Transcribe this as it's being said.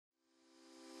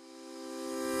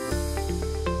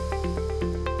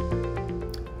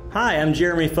Hi, I'm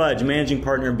Jeremy Fudge, Managing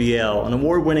Partner of BL, an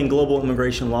award-winning global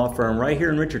immigration law firm right here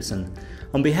in Richardson.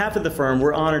 On behalf of the firm,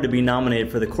 we're honored to be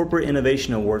nominated for the Corporate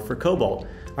Innovation Award for Cobalt,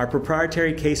 our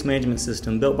proprietary case management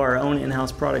system built by our own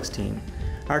in-house products team.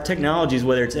 Our technologies,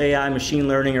 whether it's AI, machine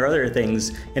learning, or other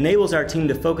things, enables our team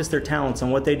to focus their talents on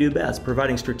what they do best,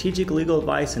 providing strategic legal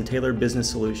advice and tailored business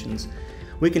solutions.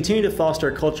 We continue to foster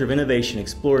a culture of innovation,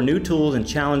 explore new tools, and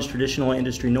challenge traditional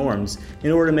industry norms in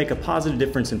order to make a positive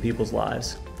difference in people's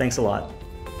lives. Thanks a lot.